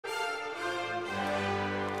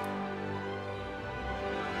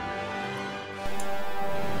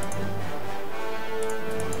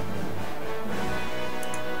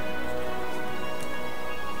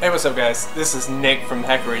what's up guys? This is Nick from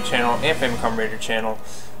Hackery channel and Famicom Raider channel.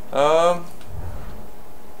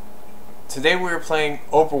 Today we're playing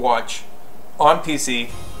Overwatch on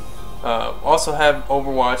PC. Also have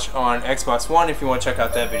Overwatch on Xbox One if you want to check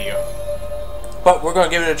out that video. But we're going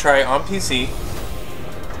to give it a try on PC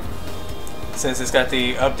since it's got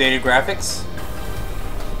the updated graphics.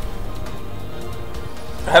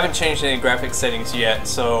 I haven't changed any graphics settings yet,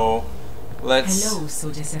 so let's Hello,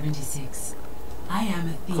 Soldier 76. I am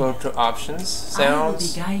Athena. go to options, sounds. I will be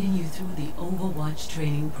guiding you through the Overwatch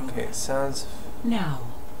training program. Okay, sounds. Now,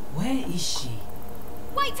 where is she?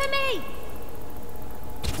 Wait for me!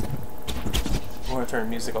 I'm going to turn the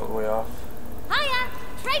music all the way off. Hiya!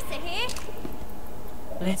 Tracer here!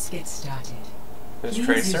 Let's get started. There's Please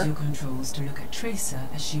Tracer. use your controls to look at Tracer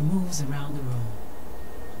as she moves around the room.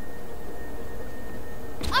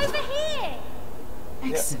 Over here!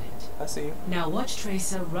 Excellent. I see you. Now watch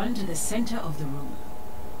Tracer run to the center of the room.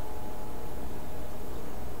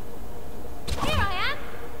 Here I am!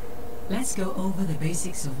 Let's go over the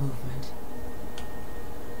basics of movement.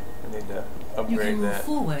 I need to You upgrade can move that.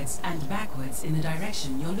 forwards and backwards in the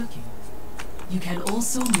direction you're looking. You can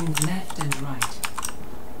also move left and right.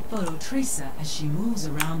 Follow Tracer as she moves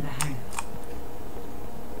around the hangar.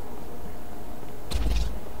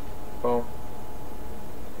 Boom.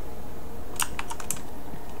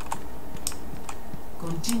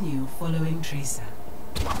 Continue following Tracer.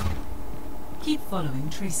 Keep following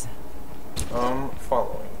Tracer.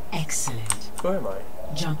 Following. Excellent. Who am I?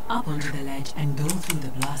 Jump up onto the ledge and go through the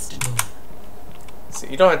blast door. See,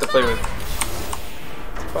 you don't have to play with.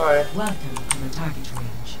 Bye. Welcome to the target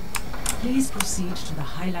range. Please proceed to the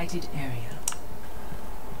highlighted area.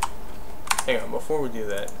 Hang on, before we do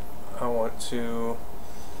that, I want to.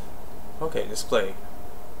 Okay, display.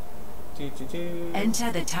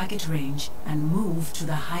 Enter the target range and move to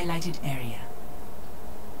the highlighted area.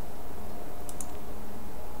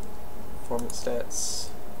 Performance stats.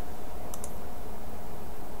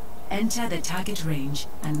 Enter the target range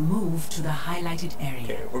and move to the highlighted area.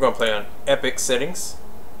 Okay, we're gonna play on epic settings.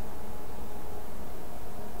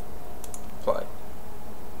 Apply.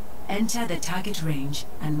 Enter the target range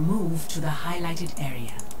and move to the highlighted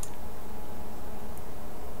area.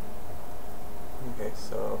 Okay,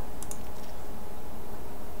 so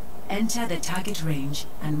Enter the target range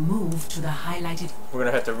and move to the highlighted. we're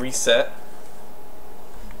gonna have to reset.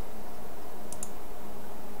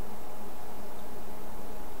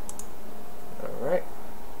 Alright.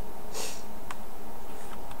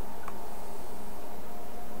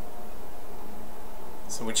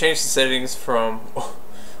 So we changed the settings from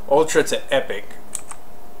ultra to epic.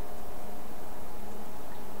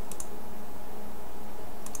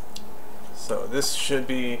 So this should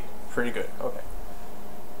be pretty good. Okay.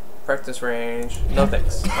 Practice range. No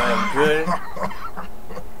thanks. I am good.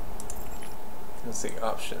 Let's see.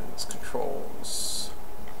 Options. Controls.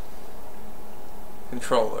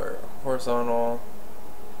 Controller. Horizontal.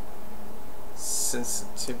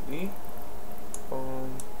 Sensitivity. Okay,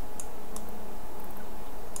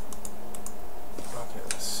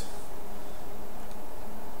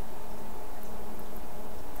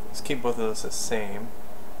 let's keep both of those the same.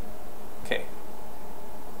 Okay.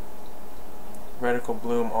 Reticle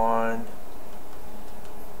bloom on.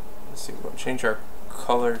 Let's see, we'll change our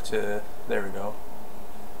color to, there we go.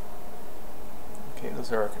 Okay,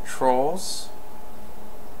 those are our controls.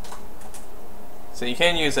 So you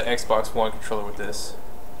can use the Xbox One controller with this.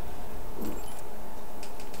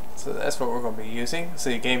 So that's what we're going to be using. So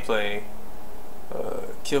your gameplay,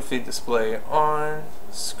 kill feed display on,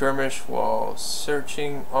 skirmish while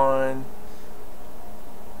searching on,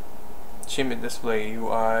 achievement display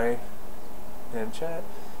UI, and chat.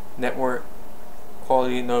 Network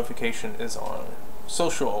quality notification is on.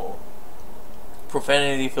 Social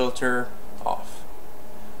profanity filter off.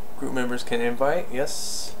 Group members can invite,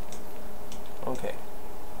 yes. Okay.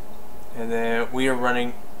 And then we are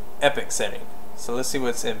running epic setting. So let's see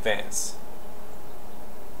what's advanced.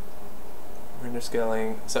 Render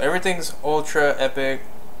scaling. So everything's ultra epic.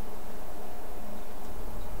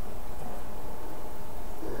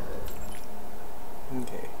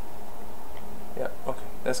 Okay. Yep, okay,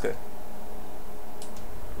 that's good.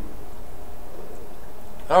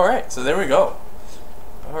 Alright, so there we go.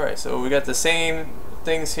 Alright, so we got the same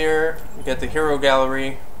things here. We got the hero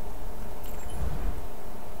gallery.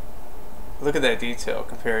 Look at that detail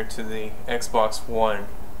compared to the Xbox One.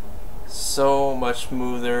 So much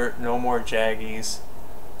smoother, no more jaggies.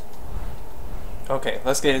 Okay,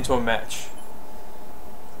 let's get into a match.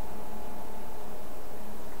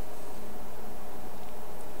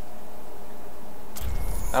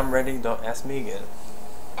 I'm ready, don't ask me again.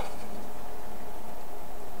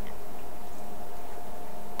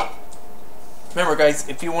 Remember, guys,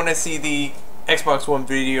 if you want to see the Xbox One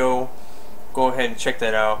video, go ahead and check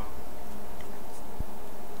that out.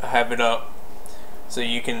 I have it up so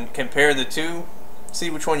you can compare the two, see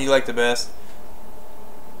which one you like the best.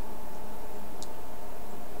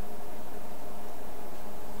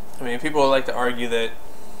 I mean, people like to argue that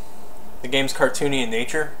the game's cartoony in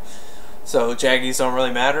nature, so jaggies don't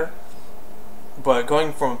really matter. But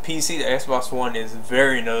going from PC to Xbox One is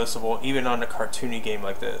very noticeable, even on a cartoony game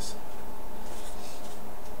like this.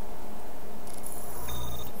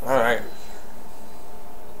 Alright.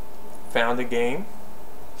 Found a game.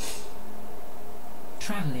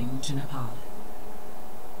 Traveling to Nepal.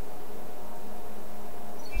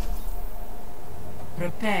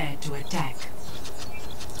 Prepare to attack.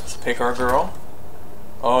 Let's pick our girl.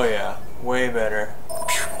 Oh yeah, way better.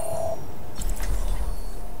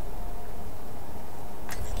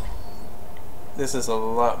 This is a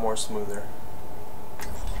lot more smoother.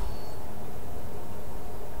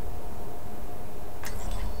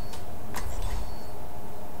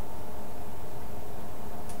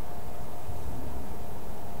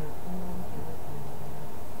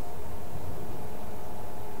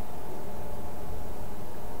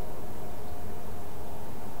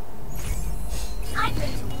 I'm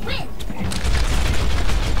going to win.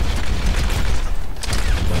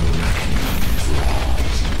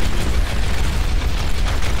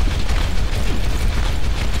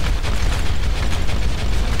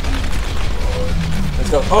 Let's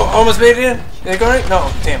go. Oh, almost made it in. Did it go right?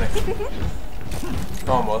 No, damn it.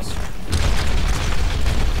 Almost.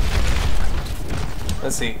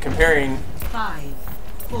 Let's see. Comparing. 5,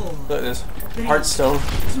 4, Look at this. 3, Hearthstone.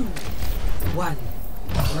 2, 1.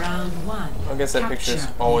 Round 1. I guess that picture is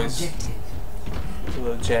Capture the always objective. a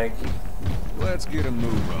little jaggy. Let's get a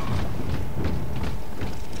move on.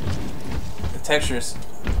 The textures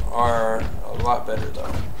are a lot better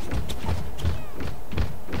though.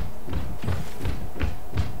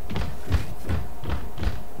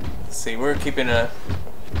 Let's see, we're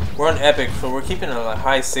on Epic, so we're keeping a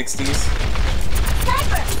high 60s.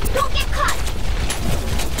 Sniper, don't get caught.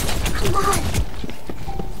 Come on.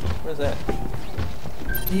 Where's that?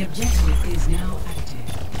 The objective is now active.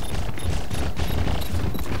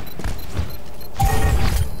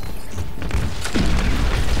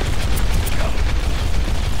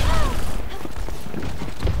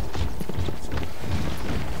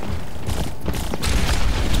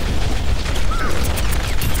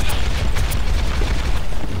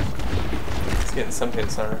 It's getting some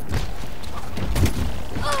hits on her.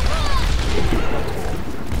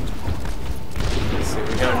 Let's see,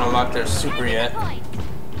 we haven't unlocked their super yet.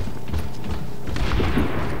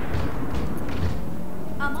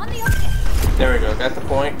 I'm on the objective. There we go, got the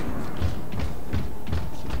point.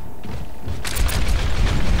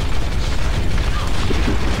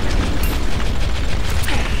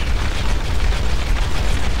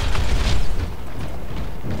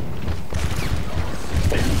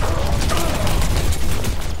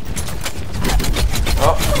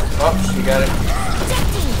 Oh, she got it.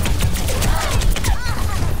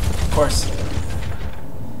 Of course.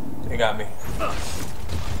 They got me.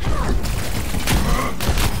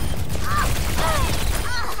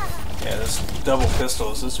 Yeah, this double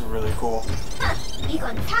pistols, this is really cool.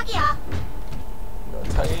 이건 사기야.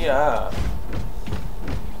 Tagia.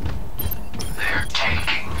 They're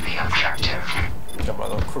taking the objective. Got my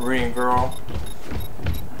little Korean girl.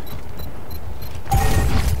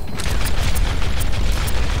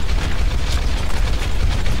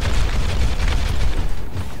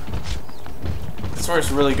 This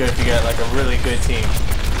works really good if you got like a really good team.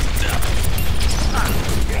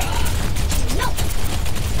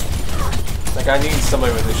 Like I need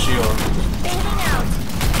somebody with a shield. Bailing out.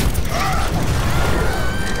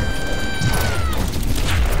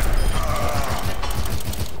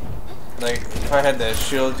 Like if I had that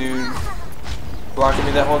shield dude blocking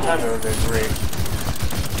me that whole time, it would have been great.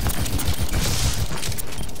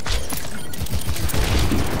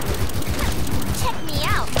 Check me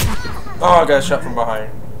out. Oh, I got shot from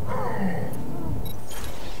behind.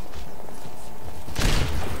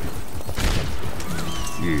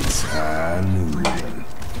 It's high noon.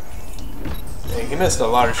 Dang, he missed a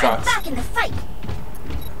lot of I'm shots. back in the fight.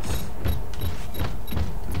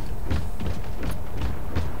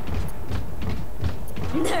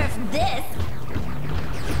 Nerf this.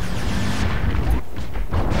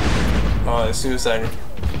 Oh, it's suicide.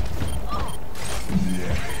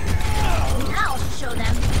 I'll show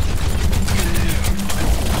them.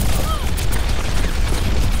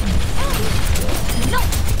 No.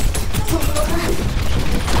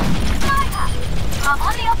 I'm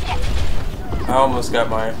on the objective. I almost got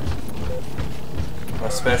my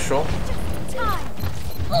special. time.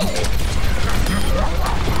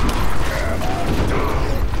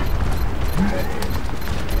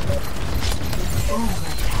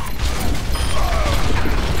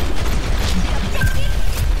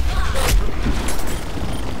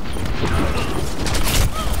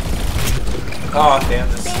 Oh, damn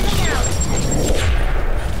this. Bailing out.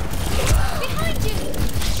 Behind you.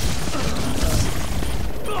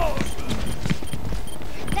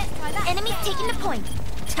 Let's try that. Enemy's taking the point.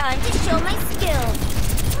 Time to show my skills.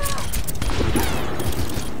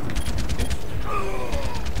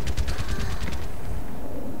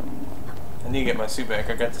 I need to get my suit back.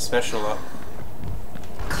 I got the special up.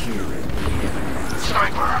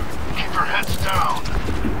 Sniper, keep your heads down.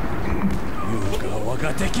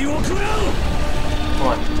 Come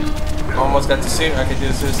on. Almost got the suit. I can do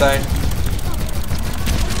the suicide.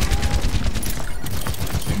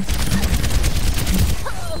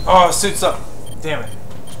 Oh, suit's up. Damn it.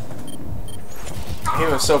 He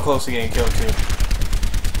was so close to getting killed too.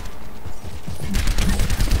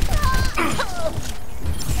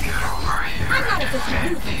 Get over here and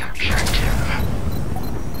defend the objective.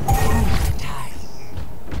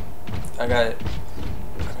 I got it.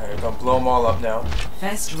 Okay, I'm gonna blow them all up now.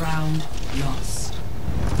 First round lost.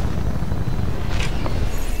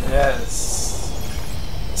 Yes.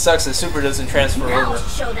 It sucks that super doesn't transfer Now over.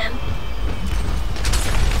 show them.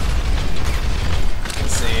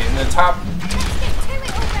 Let's see, in the top Let's get to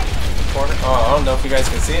it already. corner. Oh, I don't know if you guys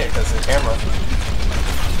can see it because of the camera.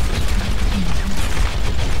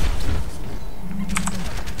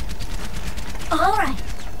 All right.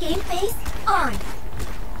 Game face on.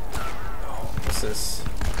 What's this?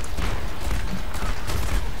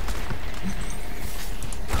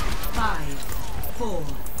 5, 4,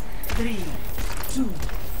 3, 2,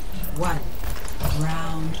 1.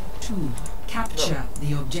 Round 2. Capture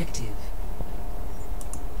the objective.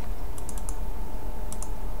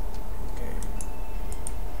 Okay.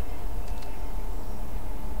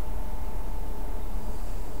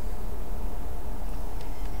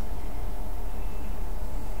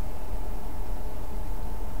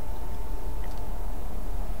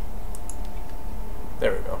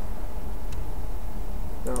 There we go.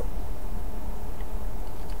 No.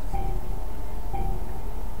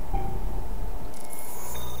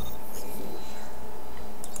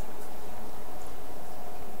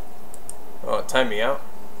 Oh, it timed me out?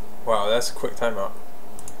 Wow, that's a quick timeout.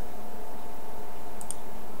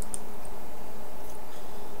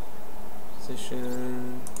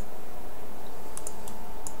 Position.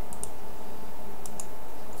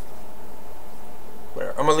 Where?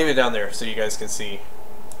 I'm gonna leave it down there so you guys can see.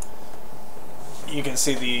 You can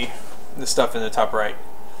see the stuff in the top right.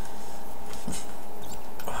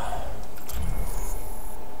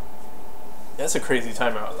 That's a crazy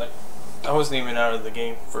timeout. Like, I wasn't even out of the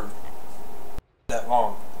game for that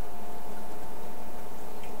long.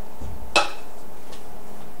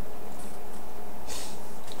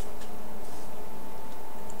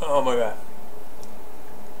 Oh my god.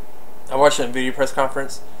 I watched that video press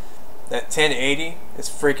conference. That 1080 is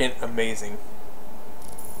freaking amazing.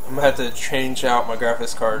 I'm gonna have to change out my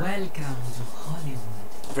graphics card Welcome to Hollywood.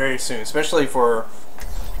 very soon, especially for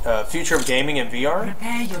future of gaming and VR.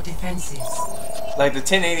 Prepare your defenses. Like the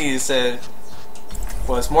 1080 said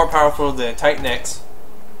was more powerful than Titan X,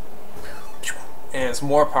 and it's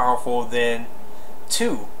more powerful than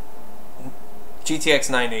 2 GTX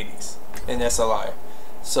 980s in SLI.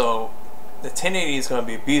 So the 1080 is going to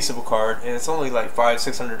be a beast of a card, and it's only like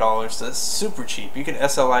 $500–600, so it's super cheap. You can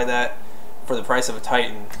SLI that for the price of a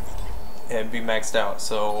Titan and be maxed out.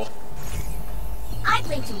 So I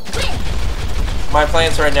plan to win. my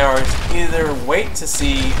plans right now are to either wait to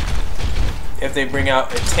see if they bring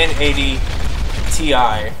out a 1080 Ti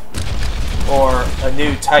or a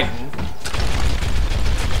new Titan,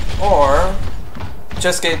 or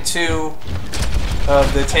just get 2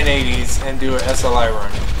 of the 1080s and do an SLI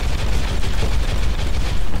run.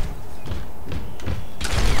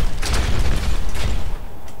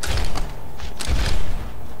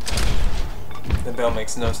 The bell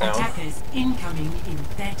makes no sound. Attackers incoming in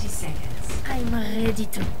 30 seconds. I'm ready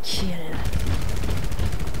to kill.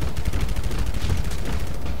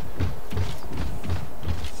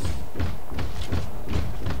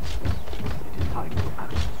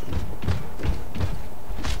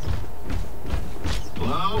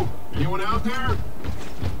 Hello? Anyone out there?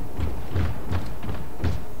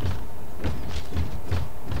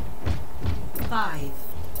 Five,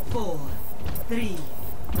 4, 3,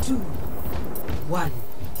 2, 1.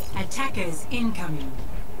 Attackers incoming.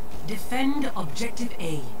 Defend objective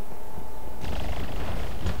A.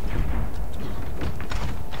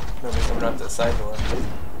 Nobody's coming out the side door.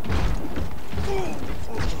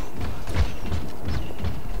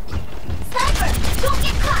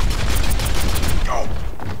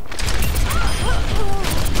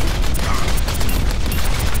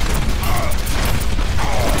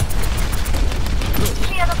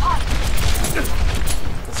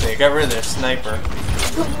 got rid of their sniper.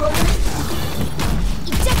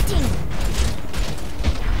 Ejecting.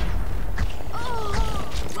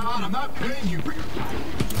 Son, I'm not paying you for your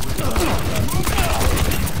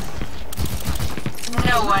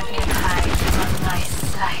No one can hide from my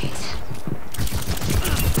sight.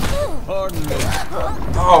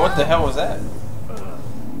 Oh, what the hell was that?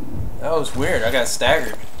 That was weird. I got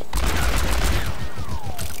staggered.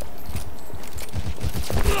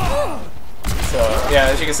 So, yeah,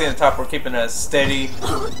 as you can see in the top, we're keeping a steady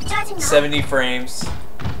 70 frames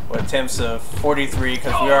with temps of 43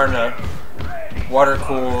 because we are in a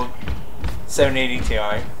water-cooled 780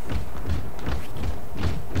 Ti.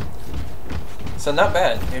 So not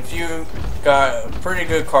bad. If you got a pretty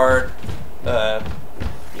good card,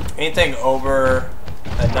 anything over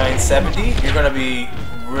a 970, you're going to be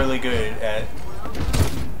really good at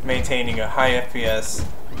maintaining a high FPS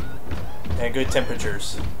and good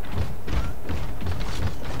temperatures.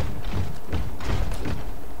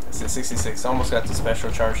 It's at 66. Almost got the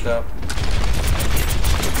special charged up.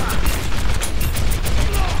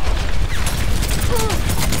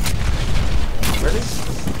 Really?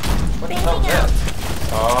 What the hell is that?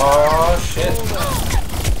 Oh shit.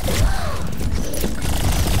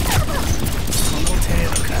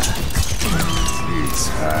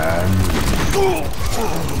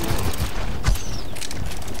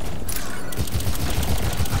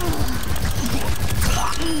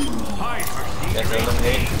 Got to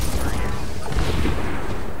eliminate.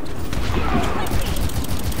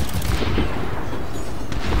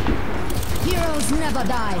 Heroes never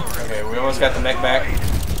die. Okay, we almost got the mech back.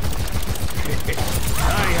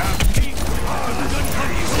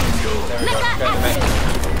 There we go, got the mech.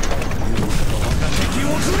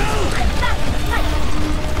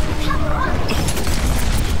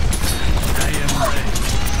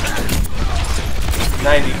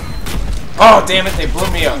 90. Oh, damn it, they blew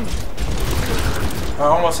me up. I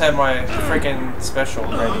almost had my freaking special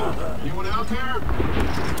ready. Anyone out there?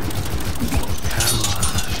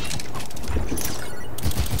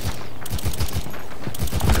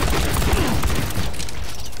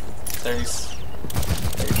 30%.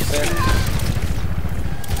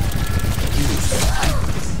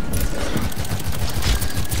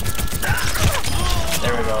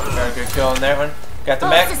 There we go. Got a good kill on that one. Got the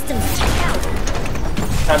mech.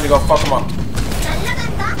 Time to go fuck them up.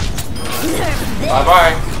 Bye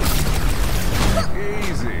bye.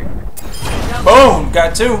 Easy. Boom!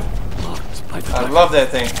 Got two. I love that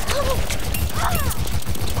thing.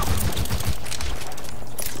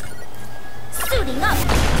 Suiting up.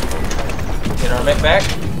 Get our mech back.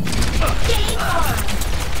 Game on.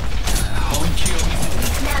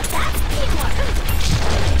 Now that's teamwork.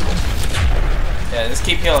 Yeah, just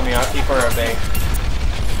keep healing me. I'll keep her at bay.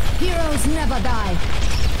 Heroes never die.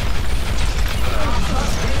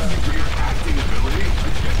 Acting ability.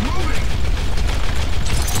 Let's get moving.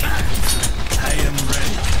 I am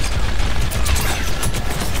ready.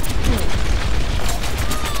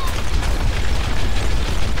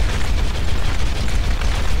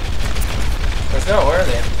 Let's go. Where are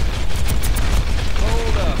they?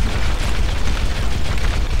 Hold up.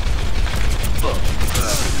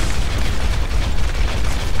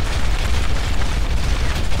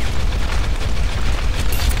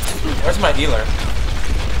 Where's my healer?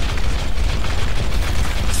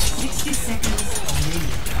 60 seconds remaining.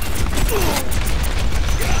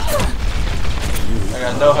 I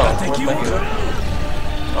got no help. Where's my healer?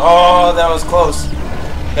 Oh, that was close.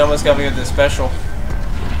 They almost got me with the special.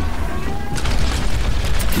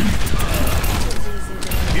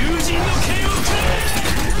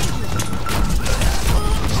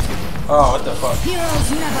 Oh, what the fuck?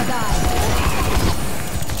 Heroes never die.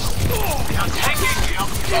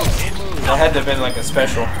 That had to have been like a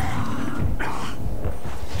special.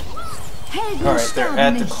 Alright, they're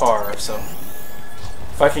at the car, so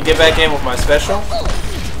if I can get back in with my special,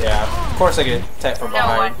 yeah, of course I get attacked from No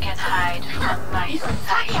one behind. can hide from my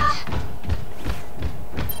sight.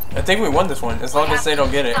 I think we won this one, as long as they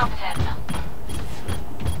don't get it. Stop him.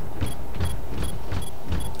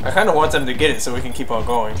 I kind of want them to get it so we can keep on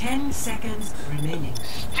going. 10 seconds remaining.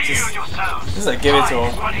 Just like give it to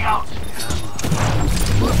them.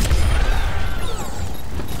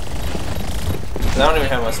 I don't even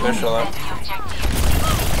have my special up.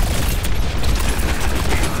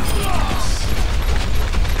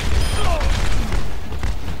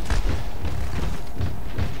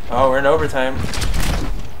 Oh, we're in overtime.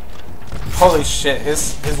 Holy shit,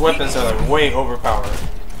 his weapons are like way overpowered.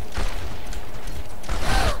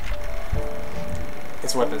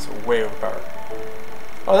 His weapons are way overpowered.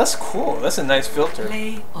 Oh, that's cool. That's a nice filter.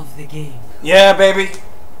 Play of the game. Yeah, baby.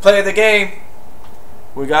 Play the game.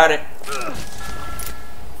 We got it.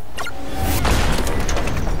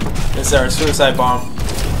 This is our suicide bomb.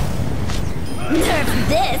 Nerf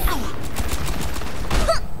this.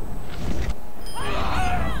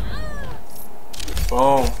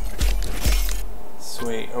 Boom.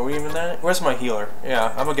 Sweet. Are we even at it? Where's my healer? Yeah,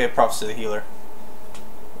 I'm gonna give props to the healer.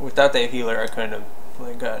 Without that healer, I couldn't have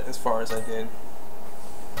like got as far as I did.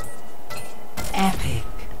 Epic.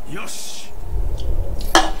 Yosh.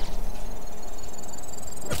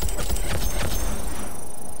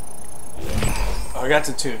 Oh, I got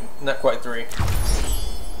to 2, not quite 3.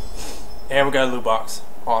 And we got a loot box.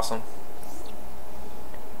 Awesome.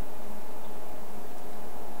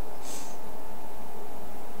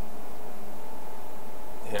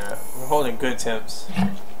 Yeah, we're holding good temps.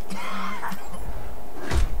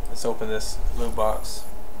 Let's open this loot box.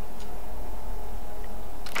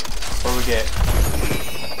 What do we get?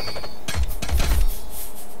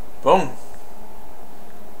 Boom!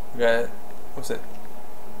 We got, what's it?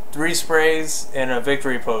 3 sprays and a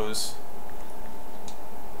victory pose.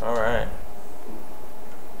 Alright.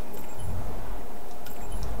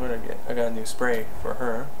 What did I get? I got a new spray for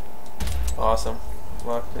her. Awesome.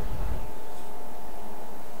 Locked it.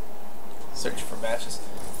 Search for matches.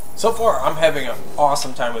 So far, I'm having an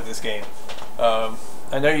awesome time with this game.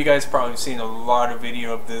 I know you guys probably seen a lot of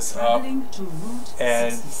video of this up, Traveling to Route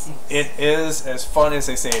and 66. it is as fun as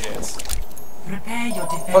they say it is. Prepare your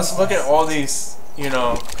defenses. Plus, look at all these, you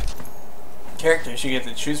know, characters you get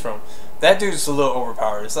to choose from. That dude's a little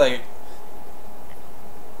overpowered. It's like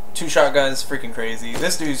 2 shotguns, freaking crazy.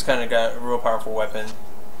 This dude's kind of got a real powerful weapon.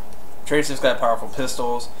 Tracer's got powerful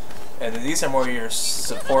pistols, and then these are more your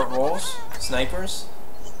support roles, snipers.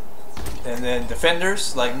 And then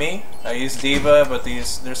defenders, like me. I use Diva, but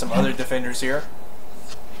there's some other defenders here.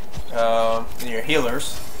 And your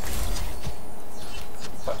healers.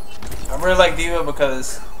 But I really like Diva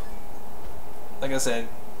because, like I said,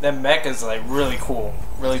 that mech is like really cool,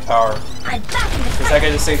 really powerful. Because I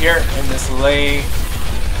can just sit here and just lay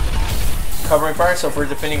covering fire. So if we're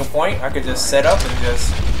defending a point, I could just set up and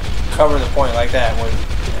just cover the point like that with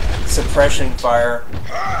suppression fire.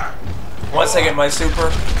 Once I get my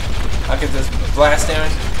super, I could just blast down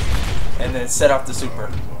and then set off the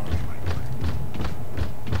super.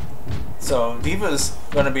 So Diva's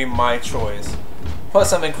gonna be my choice.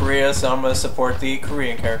 Plus I'm in Korea, so I'm gonna support the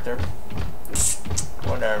Korean character.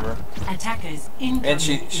 Whatever. Attackers incoming. And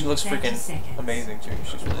she looks in 30 freaking seconds. amazing too.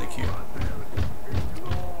 She's really cute.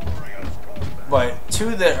 But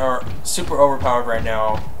 2 that are super overpowered right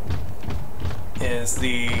now is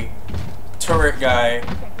the turret guy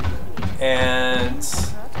and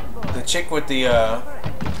the chick with the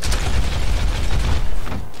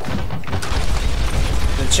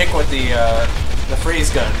freeze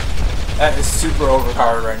gun. That is super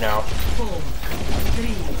overpowered right now. 4,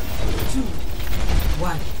 3, 2,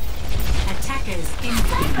 1. Attackers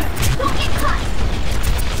incoming.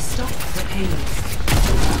 Stop the payload.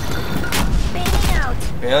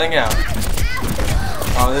 Bailing out.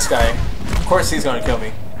 Oh, this guy. Of course he's gonna kill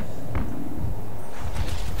me.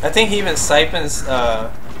 I think he even siphons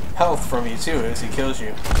health from you too as he kills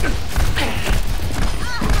you.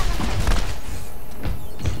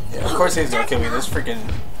 Yeah, of course he's gonna kill me. This freaking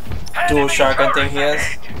dual shotgun thing he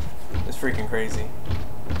has is freaking crazy.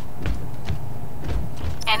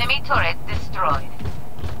 Enemy turret destroyed.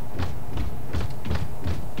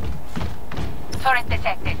 Turret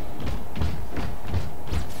detected.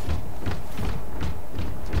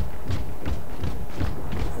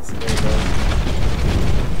 There you go.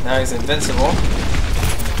 Now he's invincible.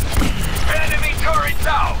 Enemy turret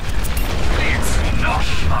down. It's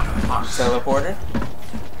not Teleported.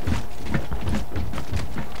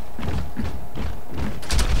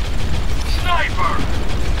 sniper.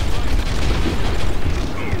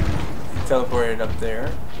 Teleported up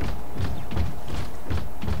there.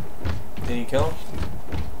 Did he kill him?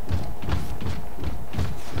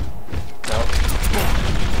 No.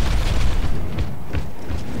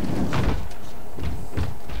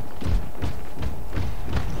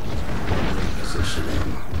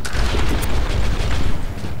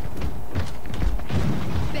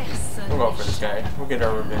 We'll go for this guy. We'll get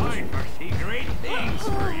our revenge. I foresee great things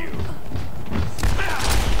for you.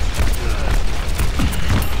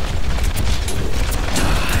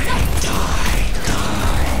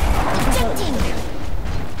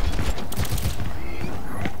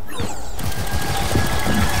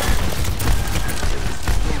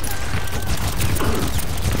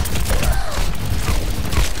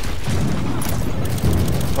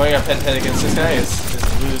 Going up head-to-head against this guy is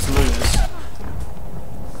lose-lose.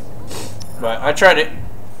 But I tried it.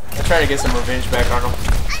 I tried to get some revenge back on him.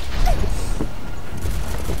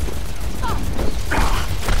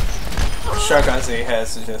 shotguns that he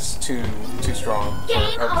has is just too strong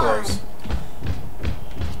for up close.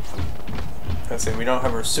 Let's see, we don't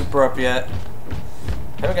have our super up yet.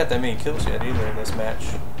 Haven't got that many kills yet either in this match.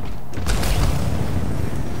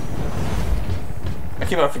 I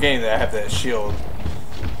keep on forgetting that I have that shield.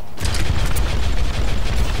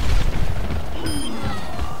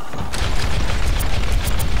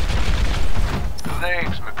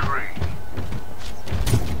 Thanks, McCree.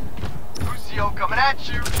 Lucio coming at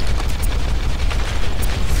you.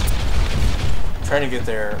 Trying to get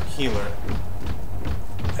their healer.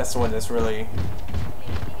 That's the one that's really...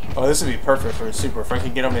 Oh, this would be perfect for a super. If I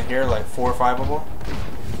can get them in here, like 4 or 5 of them,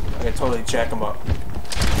 I can totally jack them up.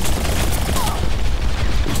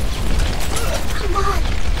 Come on.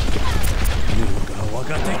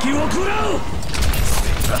 Bailing out.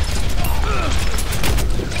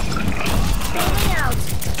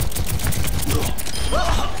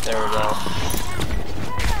 There we go.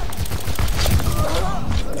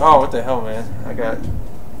 Oh, what the hell, man. I got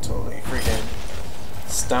totally freaking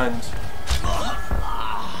stunned.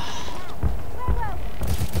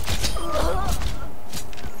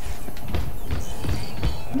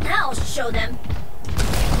 Now I'll show them.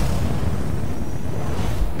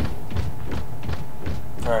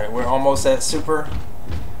 Alright, we're almost at super.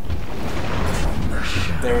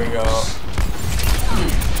 There we go.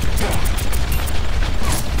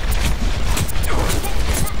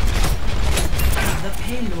 The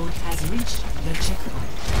payload has reached the checkpoint.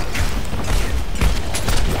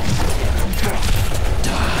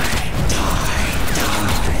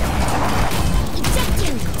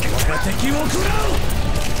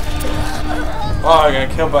 Oh, I got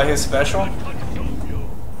killed by his special?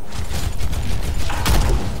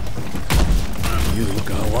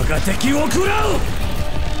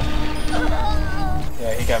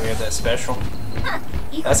 Yeah, he got me with that special.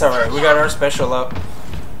 That's alright, we got our special up.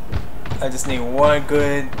 I just need one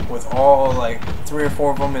good with all like 3 or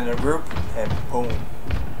 4 of them in a group, and boom.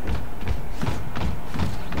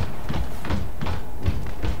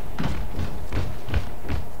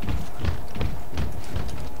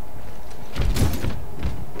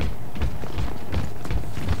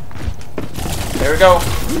 There we go.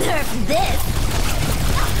 Nerf this.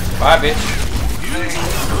 Bye, bitch.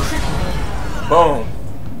 Boom.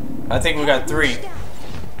 I think we got 3.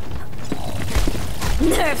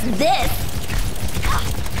 Nerf this.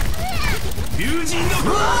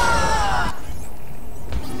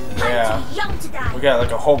 Yeah. I'm too young to die. We got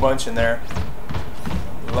like a whole bunch in there.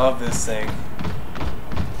 Love this thing.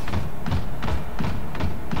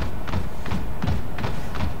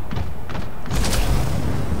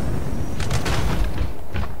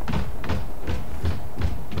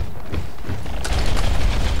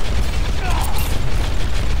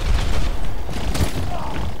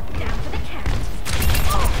 Down for the count.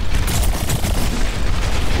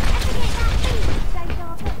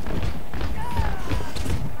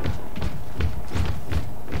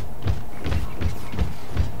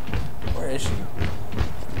 Where is she?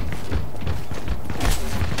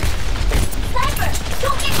 Sniper!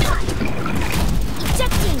 Don't get shot!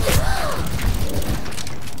 Ejecting!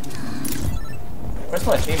 Where's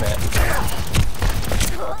my team at?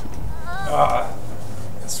 I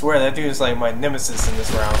swear that dude is like my nemesis in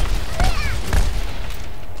this round.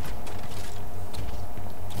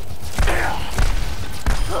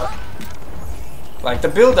 Like the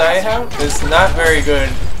build I have is not very good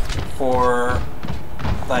for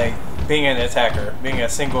like being an attacker, being a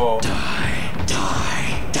single. Look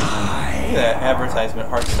at that advertisement,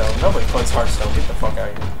 Hearthstone. Nobody plays Hearthstone. Get the fuck out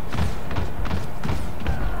of here.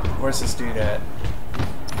 Where's this dude at?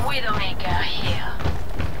 Widowmaker here.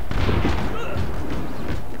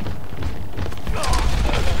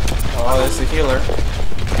 Oh, there's the healer.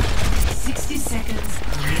 60 seconds.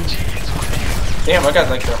 Damn, I got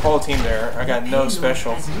like their whole team there. I got no Payload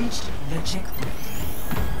special. has reached the checkpoint.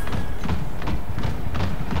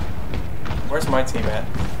 Where's my team at?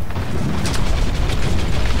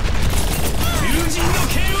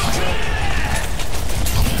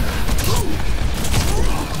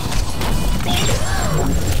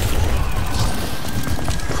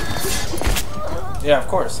 Yeah, of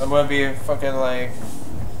course. I'm gonna be fucking like.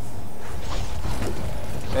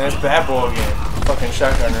 And it's Bad Boy again. Fucking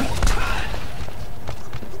shotgunner.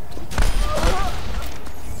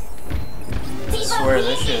 I swear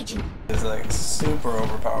this shit is like super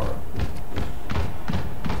overpowered.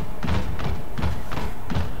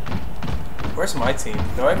 Where's my team?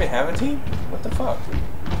 Do I even have a team? What the fuck?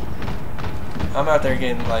 I'm out there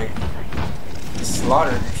getting like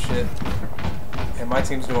slaughtered and shit. And my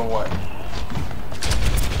team's doing what?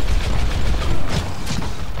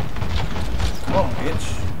 Come on,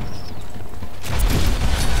 bitch.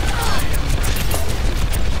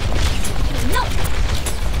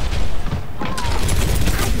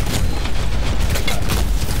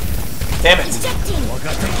 Damn it! Ejecting.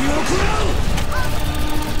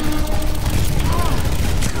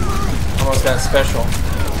 Almost got special.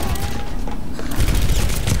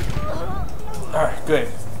 Alright, good.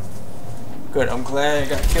 Good, I'm glad I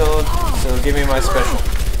got killed, so give me my special.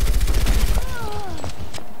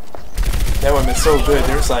 That would have been so good,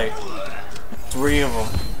 there's like 3 of them.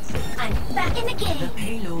 I'm back in the The game.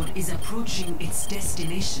 payload is approaching its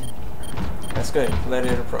destination. That's good, let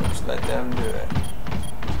it approach, let them do it.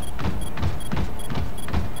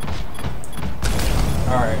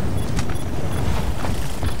 Alright.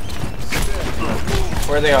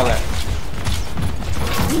 Where are they all at?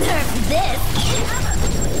 Nerf this.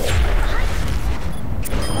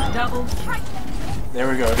 Double kill. There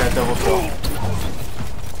we go, I got double kill.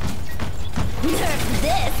 Nerf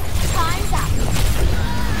this. Time's up.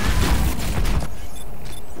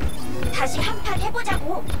 다시 한판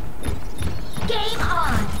해보자고. Game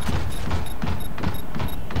on.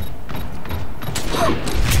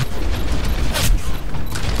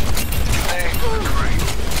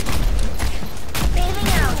 Bailing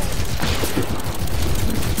out.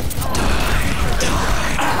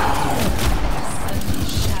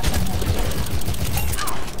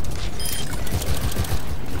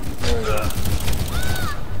 There we go.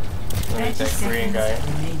 Let me get that Korean guy.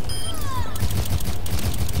 remaining.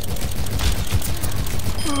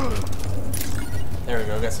 There we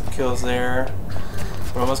go, got some kills there.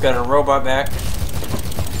 We almost got a robot back.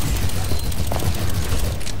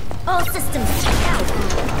 All systems checked out.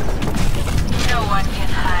 No one can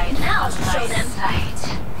hide Now from show my them.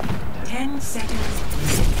 sight. 10 seconds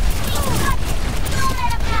remaining. Don't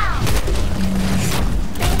let him down.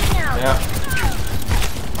 Bailing out. Yeah.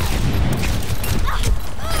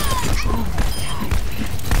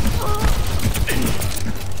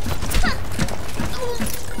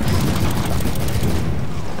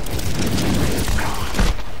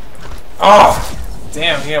 Oh!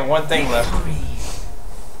 Damn, he had one thing left. Victory.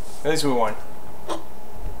 At least we won.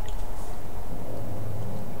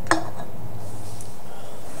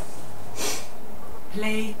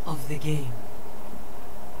 Play of the game.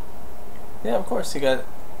 Yeah, of course, he got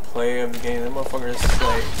play of the game. That motherfucker's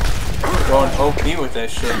like going OP with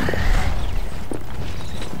that shit.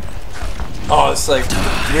 Oh, it's like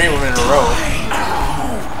 3 of them in a row.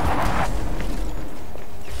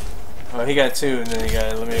 Oh, he got 2 and then he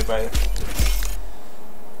got eliminated by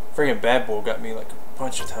friggin' Bad Bull got me like a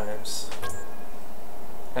bunch of times.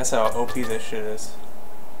 That's how OP this shit is.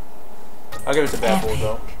 I'll give it to Bad Bull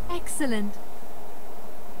though. Excellent.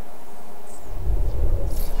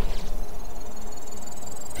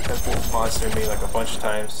 Bad Bull monstered me like a bunch of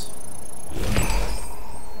times.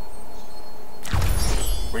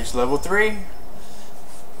 Reached level 3.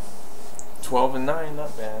 12 and 9,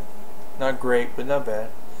 not bad. Not great, but not bad.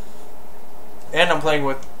 And I'm playing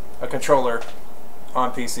with a controller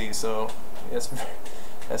on PC, so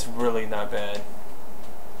that's really not bad.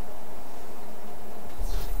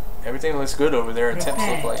 Everything looks good over there. Attempts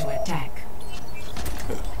look Prepare like to attack.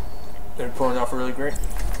 they're pulling off really great.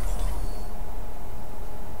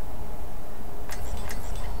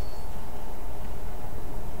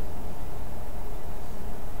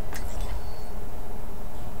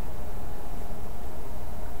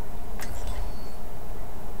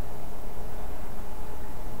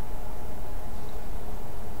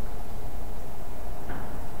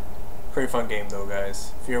 Pretty fun game though,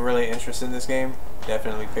 guys. If you're really interested in this game,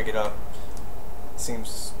 definitely pick it up.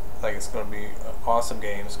 Seems like it's going to be an awesome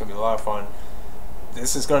game. It's going to be a lot of fun.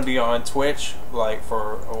 This is going to be on Twitch like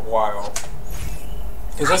for a while.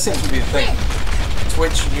 Because that seems to be the thing.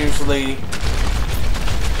 Twitch usually,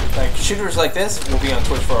 like shooters like this will be on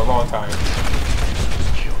Twitch for a long time.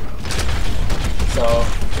 So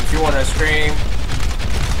if you want to stream,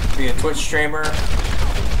 be a Twitch streamer,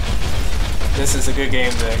 this is a good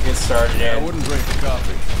game to get started I in. wouldn't drink the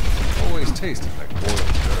coffee. Always tasted like boiled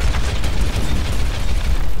dirt.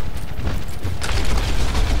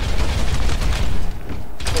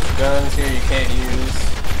 Put guns here you can't use.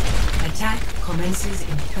 Attack commences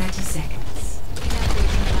in 30 seconds.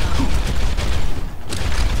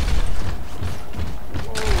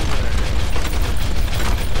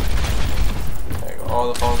 There you go,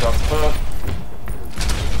 all the phones off the hook.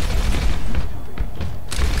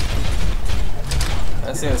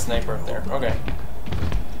 I see a sniper up there. Okay.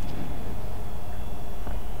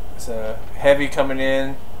 It's a heavy coming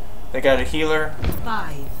in. They got a healer.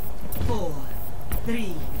 5, 4,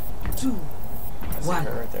 3, 2, I see 1.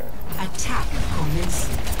 her right there. Attack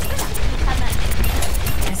commencing.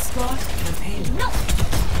 Escort the payload. No.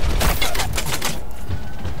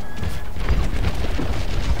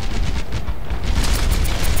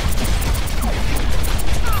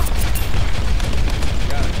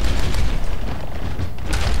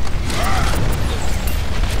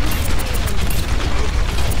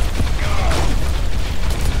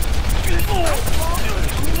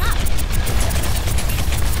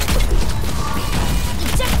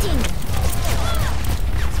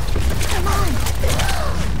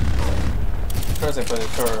 suppose I put a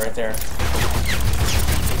turret right there.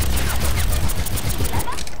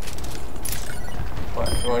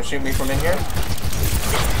 What? You want to shoot me from in here?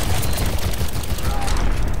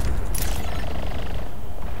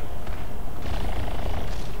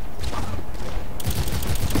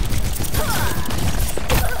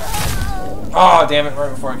 Oh, damn it, right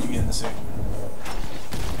before I could get in the suit.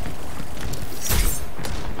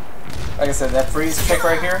 Like I said, that freeze chick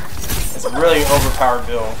right here is a really overpowered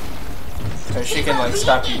build. Because she can, like,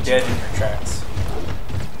 stop you dead in your tracks.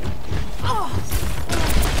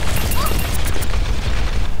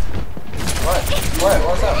 What? What?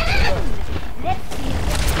 What's up?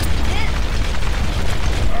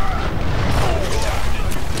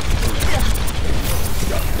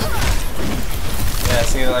 Yeah,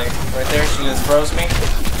 see, like, right there, she just froze me.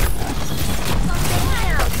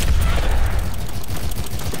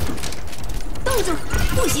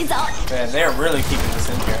 Man, they're really keeping this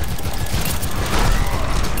in here.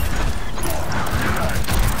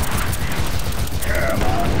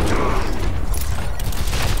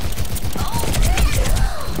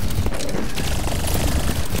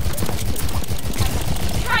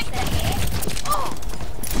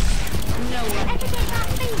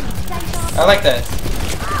 I like that.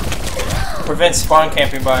 Prevent spawn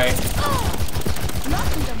camping by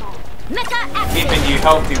keeping you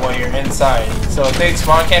healthy while you're inside. So if they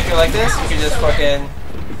spawn camp you like this, you can just fucking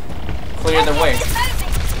clear the way.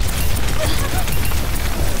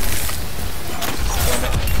 Damn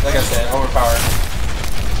it. Like I said, overpowered.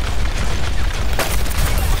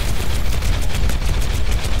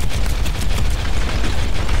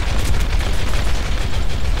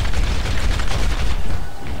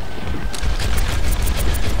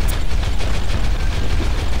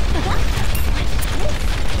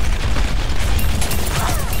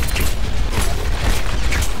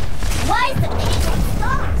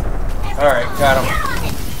 Alright, got him.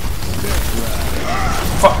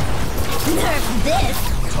 Fuck. Nerf this.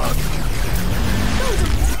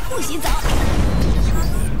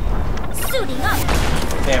 Suiting up.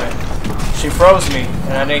 Damn it. She froze me,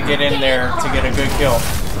 and I didn't get in there to get a good kill.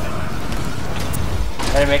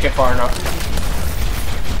 I didn't make it far enough.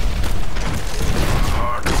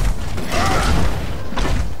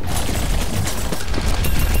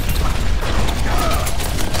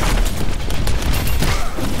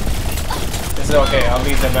 It's okay, I'll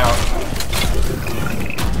leave them out.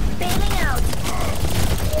 Bailing out.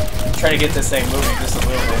 Try to get this thing moving just a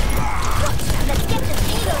little bit. Let's get this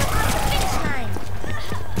halo across the finish line.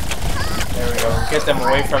 There we go. Get them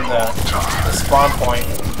away from the spawn point.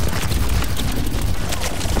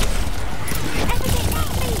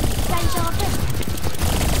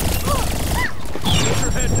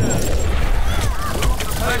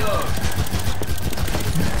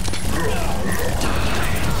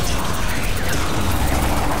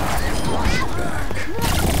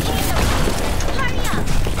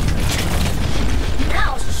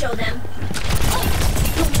 Show them.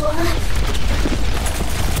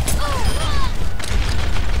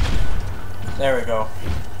 There we go.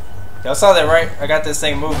 Y'all saw that, right? I got this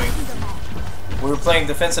thing moving. We were playing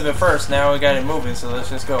defensive at first, now we got it moving, so let's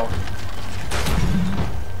just go.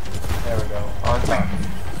 There we go. On top.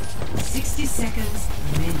 60 seconds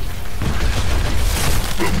remaining.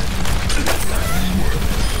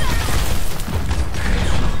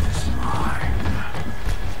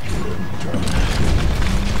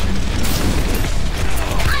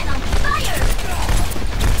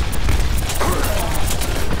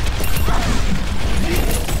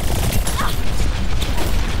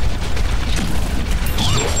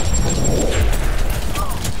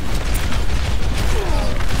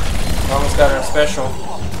 Almost got our special.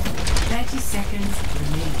 30 seconds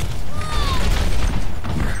remaining.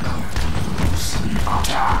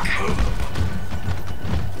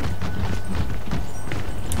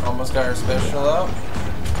 Almost got our special out.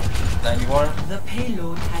 91. The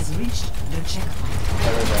payload has reached the checkpoint.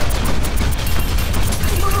 There we go.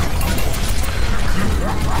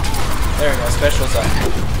 There we go, special's up.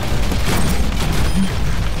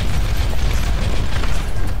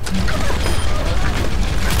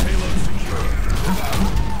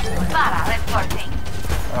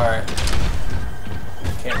 Alright.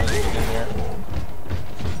 Can't really get in there.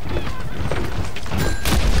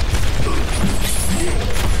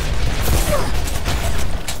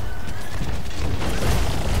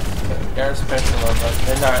 They're special of us.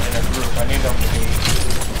 They're not in a group. I need them to be.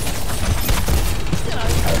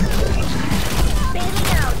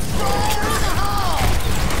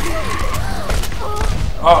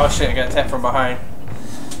 Oh shit, I got tapped from behind.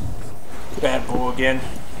 Bad bull again.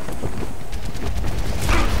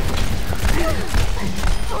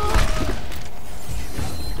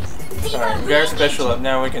 Alright, we got our special up.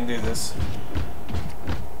 Now we can do this.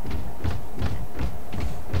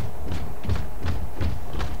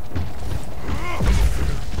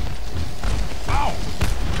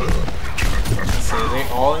 Let's see, are they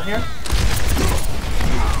all in here?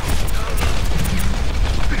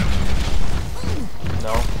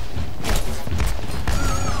 No.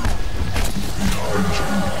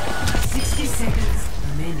 60 seconds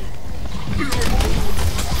remaining.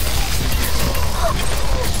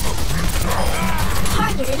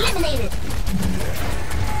 Target eliminated.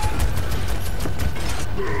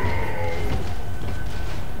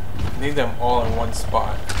 Need them all in one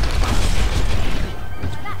spot.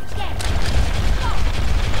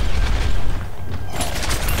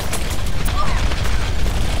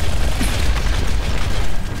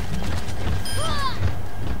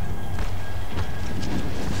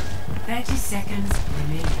 30 seconds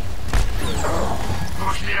remaining.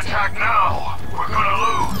 Push the attack now. We're gonna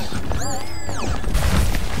lose.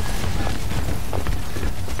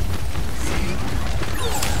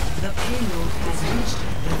 The payload has reached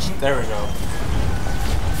the checkpoint. There we go.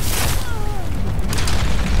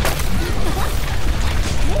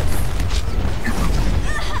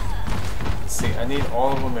 Let's see, I need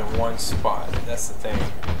all of them in one spot. That's the thing.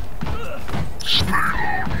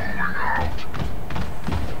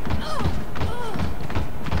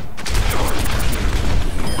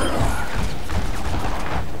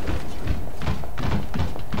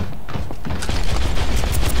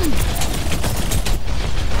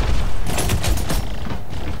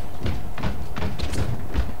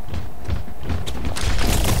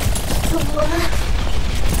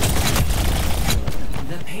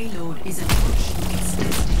 The payload is approaching its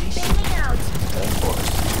destination. Fading out. Of course.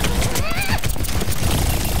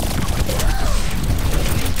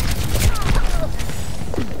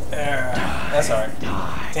 There. That's alright.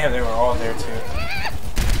 Damn, they were all there too.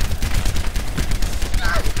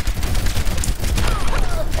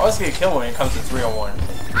 I always get killed when it comes to 301.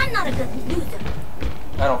 I'm not a good loser.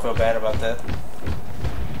 I don't feel bad about that.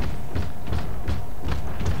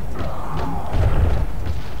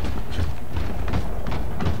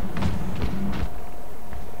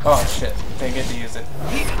 Oh shit, didn't get to use it.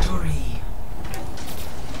 Victory.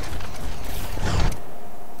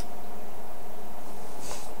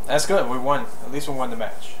 That's good, we won. At least we won the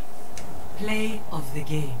match. Play of the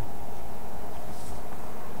game.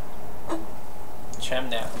 Cham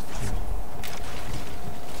now.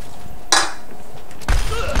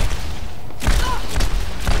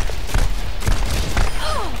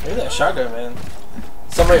 Look at that shotgun, man.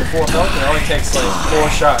 Somebody at full health and it only takes like 4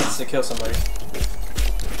 shots to kill somebody.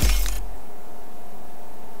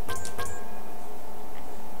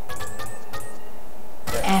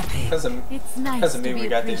 Epic. Because of It's nice Because of me, to be we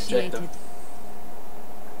got the appreciated. objective.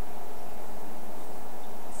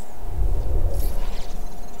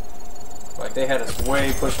 Like, they had us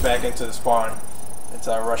way pushed back into the spawn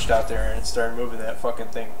until I rushed out there and started moving that fucking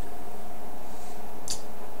thing.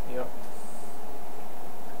 Yep.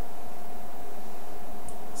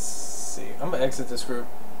 Let's see. I'm gonna exit this group.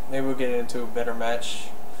 Maybe we'll get into a better match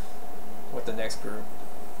with the next group.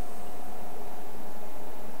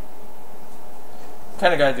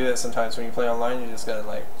 Kinda gotta do that sometimes when you play online. You just gotta,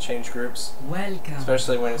 like, change groups. Welcome.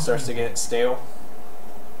 Especially when it starts to get stale.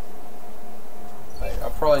 Like, I'll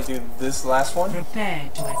probably do this last one, Prepare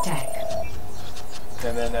to attack.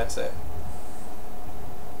 and then that's it.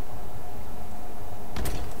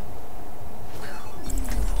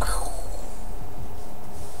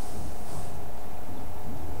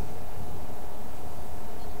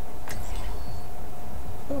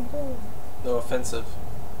 No offensive.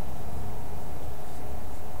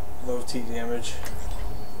 Low T damage.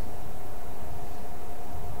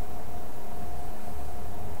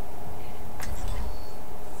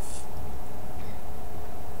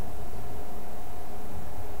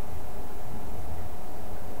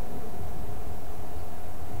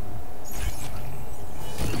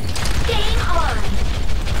 Game on.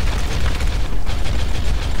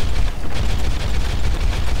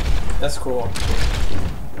 That's cool.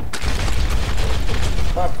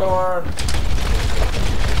 Popcorn.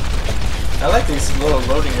 I like these little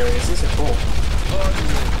loading areas. These are cool.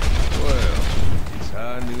 Well, it's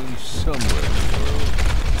high noon somewhere in the world.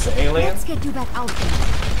 It's an alien. Let's get you back out there.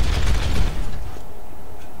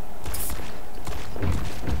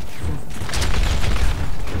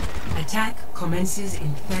 Attack commences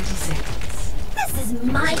in 30 seconds. This is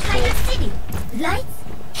my kind of city. Lights,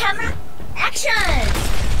 camera, action!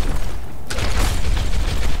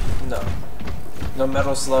 No. No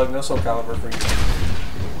metal slug, no soul caliber for you.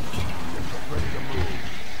 Ready to move.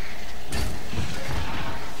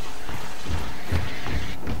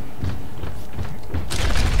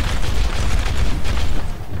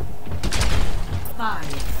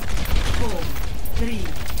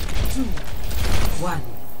 2, 1.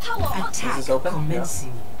 Attack Is this open?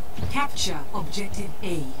 commencing. Capture objective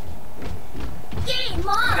A. Game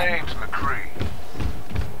on! Name's McCree.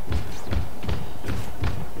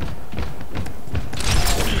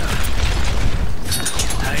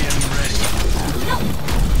 I am ready.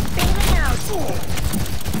 Bailing out.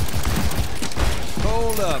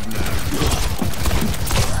 Hold up now.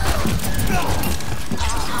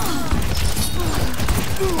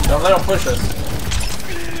 Don't let him push us.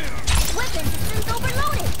 Weapon systems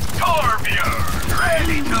overloaded. Torbjorn,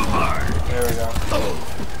 ready to work. There we go.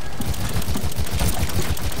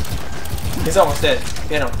 He's almost dead.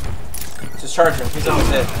 Get him. Just charge him. He's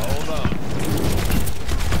almost dead. Hold on.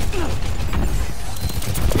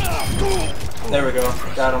 There we go.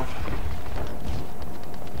 Got him.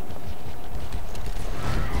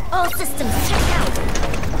 All systems checked out.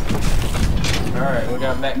 Alright, we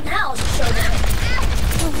got mech. Now show them.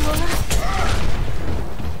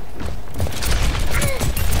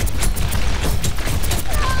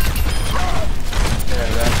 There,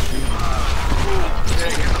 that's you.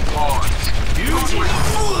 Taking the points.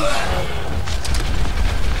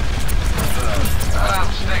 I'm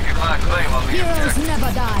staking my claim on the objective.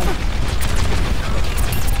 Never die.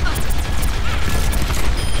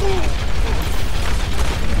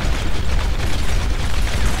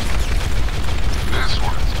 This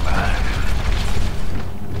one's mine.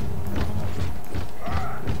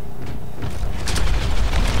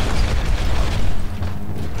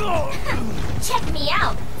 Check me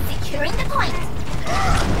out. Securing the point.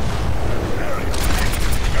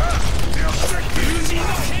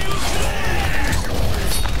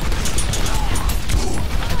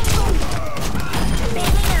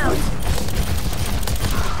 Bailing out.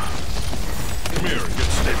 Come here and get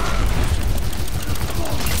steady.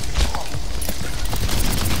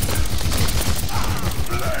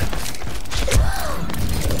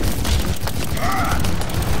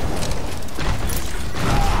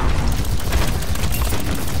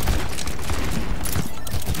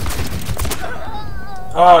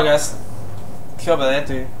 Oh, I got killed by that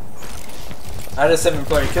dude. I had a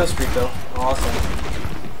 7-player kill streak though. Awesome.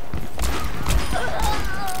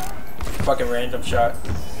 Fucking random shot.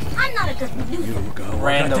 I'm not a good loser.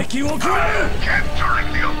 Random.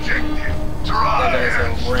 Capturing the objective. Try That guy's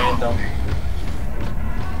and a stop random. me.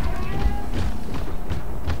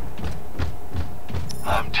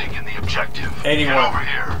 I'm taking the objective. 81. Get over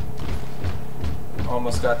here.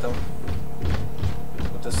 Almost got them.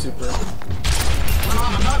 With the super.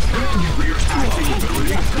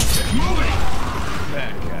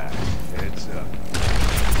 That guy. Heads up.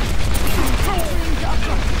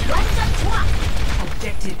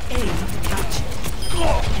 Objective A captured.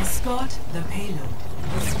 Escort the payload.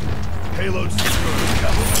 Payload secured.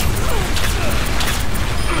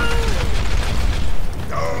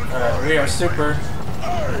 Alright, we are super.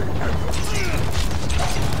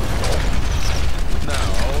 Now,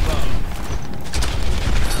 hold on.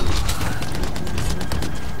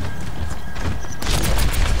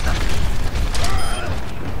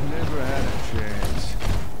 Never had a chance.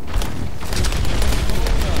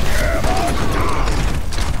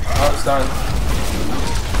 Oh, it's done.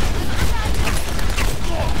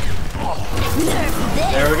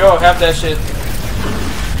 There we go, have that shit.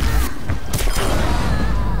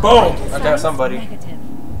 Boom! I got somebody.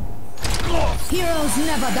 Heroes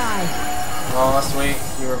never die. Oh, sweet.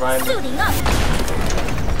 You revived me. Suiting up.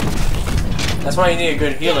 That's why you need a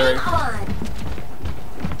good healer. Game on.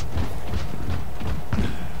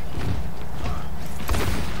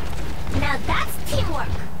 Now that's teamwork.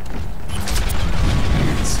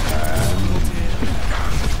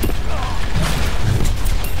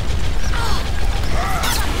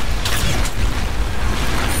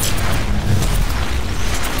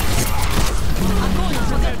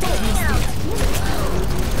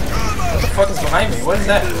 What the fuck is behind me? What is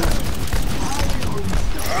that?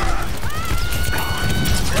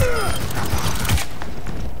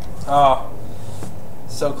 Oh.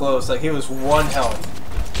 So close. Like, he was 1 health.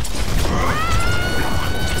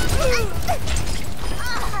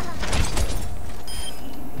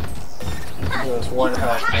 It was 1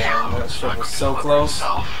 health, man. That shit was so close.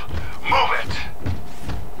 Move it.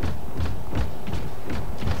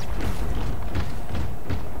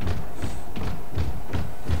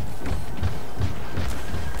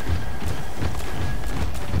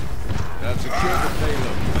 That's a kill the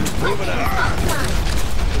payload. Move it out.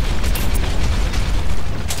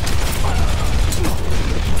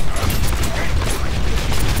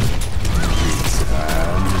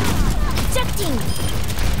 Ejecting.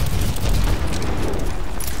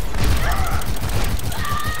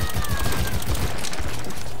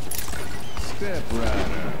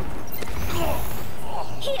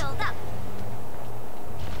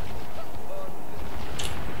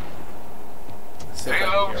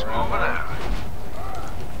 Moving out.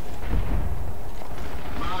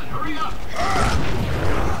 Come on, hurry up.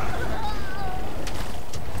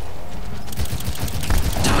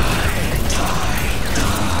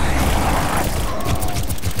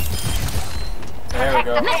 There we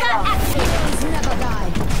go. Mega activated. Never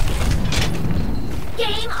die.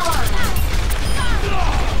 Game on.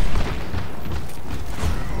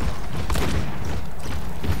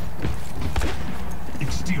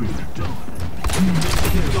 Exterior done.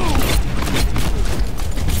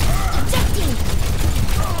 Ejecting.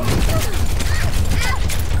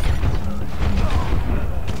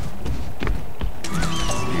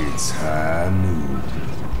 It's high noon.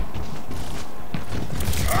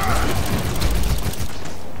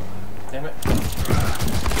 Damn it.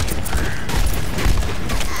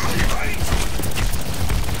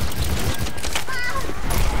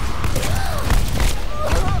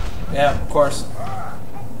 Yeah, of course.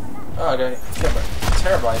 Oh, okay.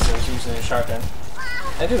 Terabytes was using a shotgun.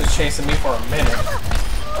 That dude was chasing me for a minute.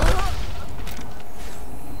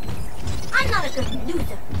 I'm not a good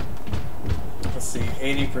loser. Let's see,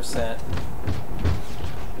 80%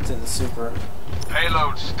 to the super.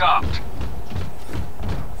 Payload stopped.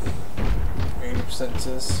 80% to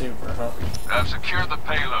the super, huh? I've secured the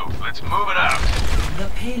payload. Let's move it out. The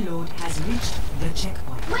payload has reached the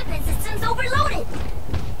checkpoint. Weapon systems overloaded.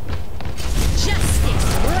 Justice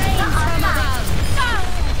reigns from above.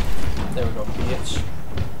 There we go, bitch.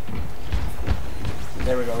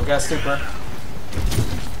 There we go, we got super.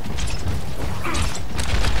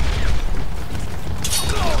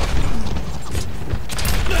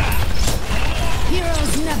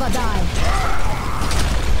 Heroes never die.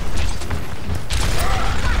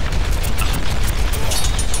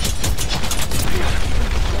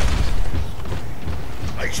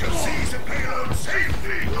 I shall seize the payload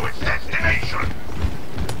safely to its destination.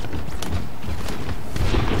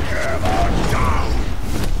 Come on down.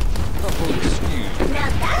 Now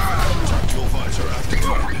that's Tactical visor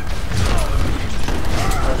activated.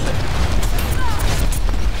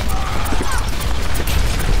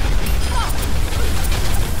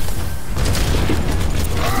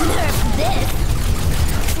 nerf this.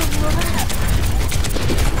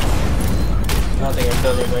 I don't think I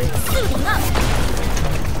killed anybody. Suiting up.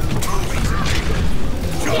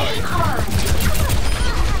 Game on.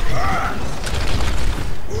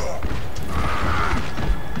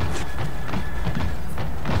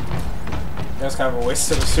 That was kind of a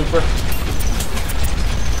waste of the super.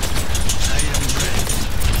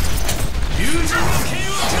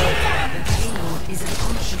 The payload is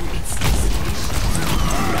approaching its destination.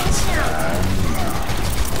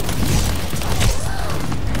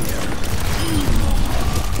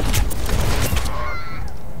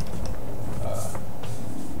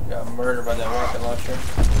 Got murdered by that rocket launcher.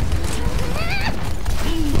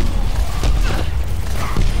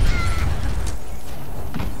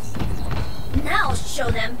 Now I'll show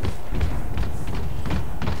them.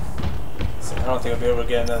 So I don't think I'll be able to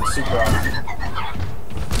get another super off.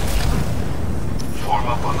 Form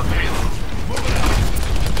up on the payload.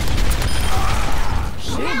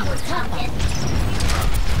 Now we're talking.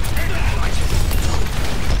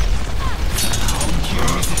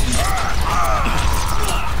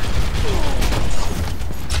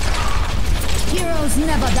 Heroes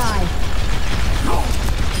never die.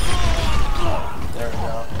 There we go.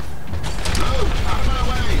 Out of my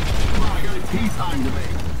way. Come on, I got a tea time to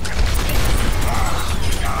make.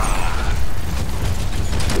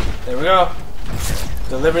 There we go.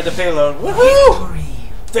 Delivered the payload. Woohoo!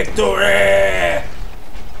 Victory! Victory!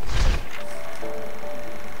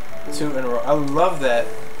 2 in a row. I love that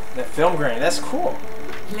film grain. That's cool.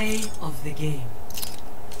 Play of the game.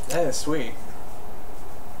 That is sweet.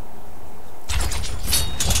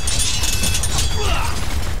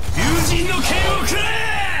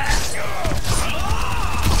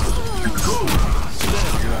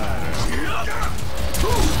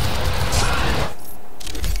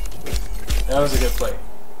 That was a good play.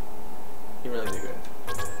 He really did good.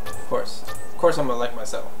 Of course, I'm gonna like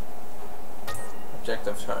myself.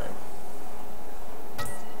 Objective time.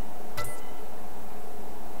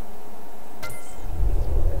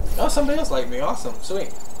 Oh, somebody else liked me. Awesome,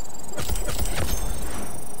 sweet.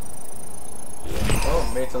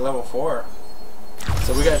 Oh, made it to level 4.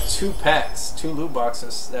 So we got 2 packs, 2 loot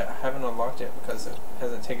boxes that I haven't unlocked yet because it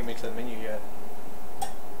hasn't taken me to the menu yet.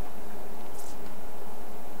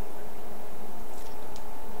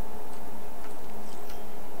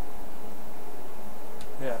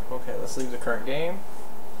 Yeah, okay, let's leave the current game.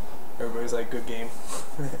 Everybody's like, good game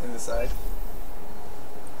in the side.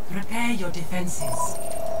 Prepare your defenses.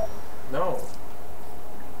 No.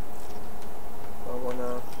 I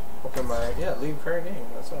wanna Okay, leave current game.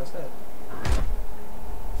 That's what I said.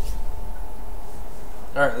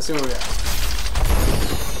 Alright, let's see what we got.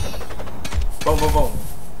 Boom, boom, boom.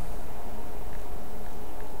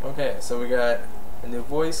 Okay, so we got a new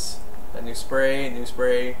voice, a new spray,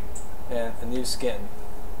 and a new skin.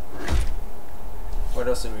 What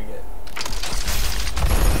else did we get?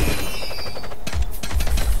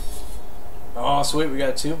 Oh, sweet, we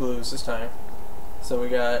got 2 blues this time. So we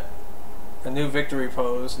got a new victory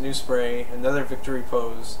pose, new spray, another victory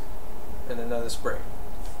pose, and another spray.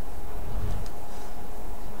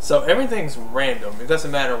 So everything's random. It doesn't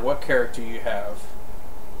matter what character you have.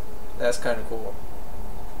 That's kind of cool.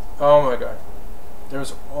 Oh my god.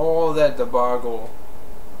 There's all that debacle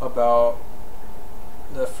about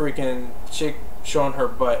the freaking chick showing her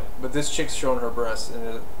butt, but this chick's showing her breasts,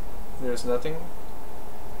 and there's nothing.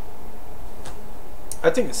 I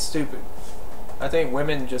think it's stupid. I think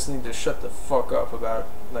women just need to shut the fuck up about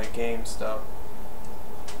like game stuff.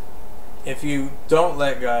 If you don't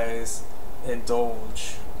let guys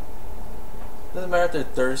indulge, doesn't matter if they're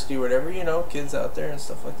thirsty or whatever, you know, kids out there and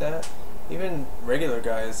stuff like that. Even regular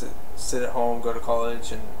guys that sit at home, go to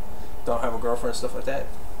college, and don't have a girlfriend and stuff like that.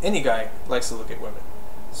 Any guy likes to look at women.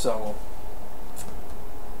 So,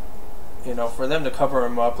 you know, for them to cover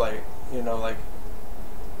them up like, you know, like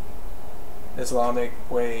Islamic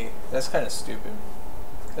way, that's kind of stupid.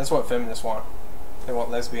 That's what feminists want. They want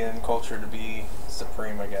lesbian culture to be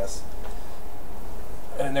supreme, I guess.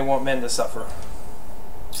 And they want men to suffer.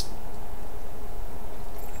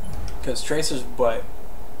 Because Tracer's butt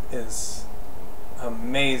is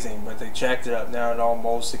amazing, but they jacked it up. Now it all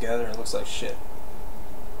molds together and looks like shit.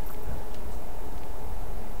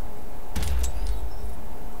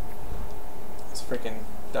 It's freaking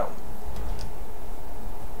dumb.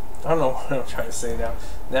 I don't know what I'm trying to say now.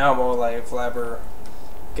 Now I'm all like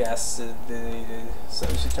flabbergasted. So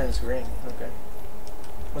she turns green. Okay.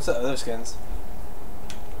 What's the other skins?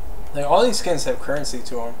 Like all these skins have currency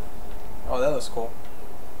to them. Oh, that looks cool.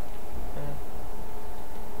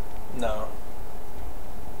 No.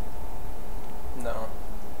 No.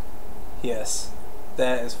 Yes.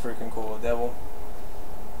 That is freaking cool. Devil.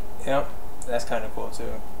 Yep. That's kind of cool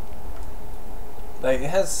too. Like it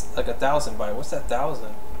has like 1,000 by it. What's that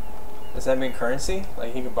 1,000? Does that mean currency?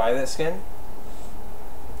 Like he could buy that skin?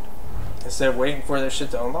 Instead of waiting for that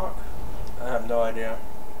shit to unlock? I have no idea.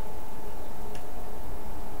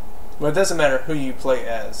 But it doesn't matter who you play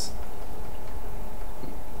as.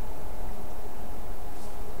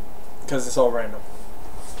 Because it's all random.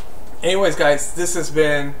 Anyways guys, this has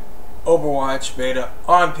been Overwatch beta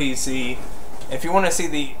on PC. If you want to see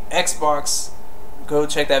the Xbox, go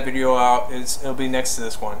check that video out. It'll be next to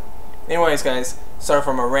this one. Anyways guys, sorry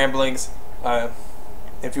for my ramblings.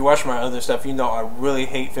 If you watch my other stuff, you know I really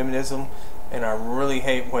hate feminism, and I really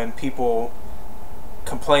hate when people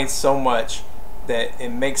complain so much that it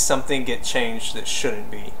makes something get changed that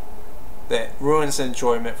shouldn't be, that ruins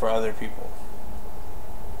enjoyment for other people.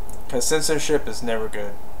 Because censorship is never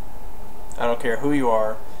good. I don't care who you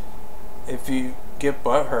are. If you get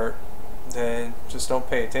butthurt, then just don't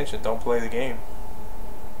pay attention. Don't play the game.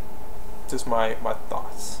 Just my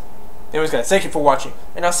thoughts. Anyways guys, thank you for watching,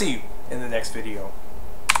 and I'll see you in the next video.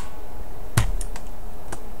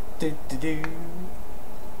 Yeah,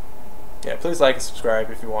 please like and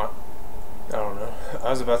subscribe if you want. I don't know. I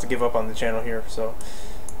was about to give up on the channel here, so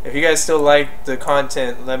if you guys still like the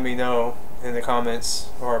content, let me know in the comments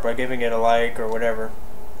or by giving it a like or whatever.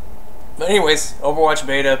 But anyways, Overwatch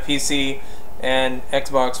beta, PC, and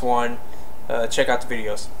Xbox One. Check out the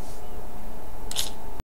videos.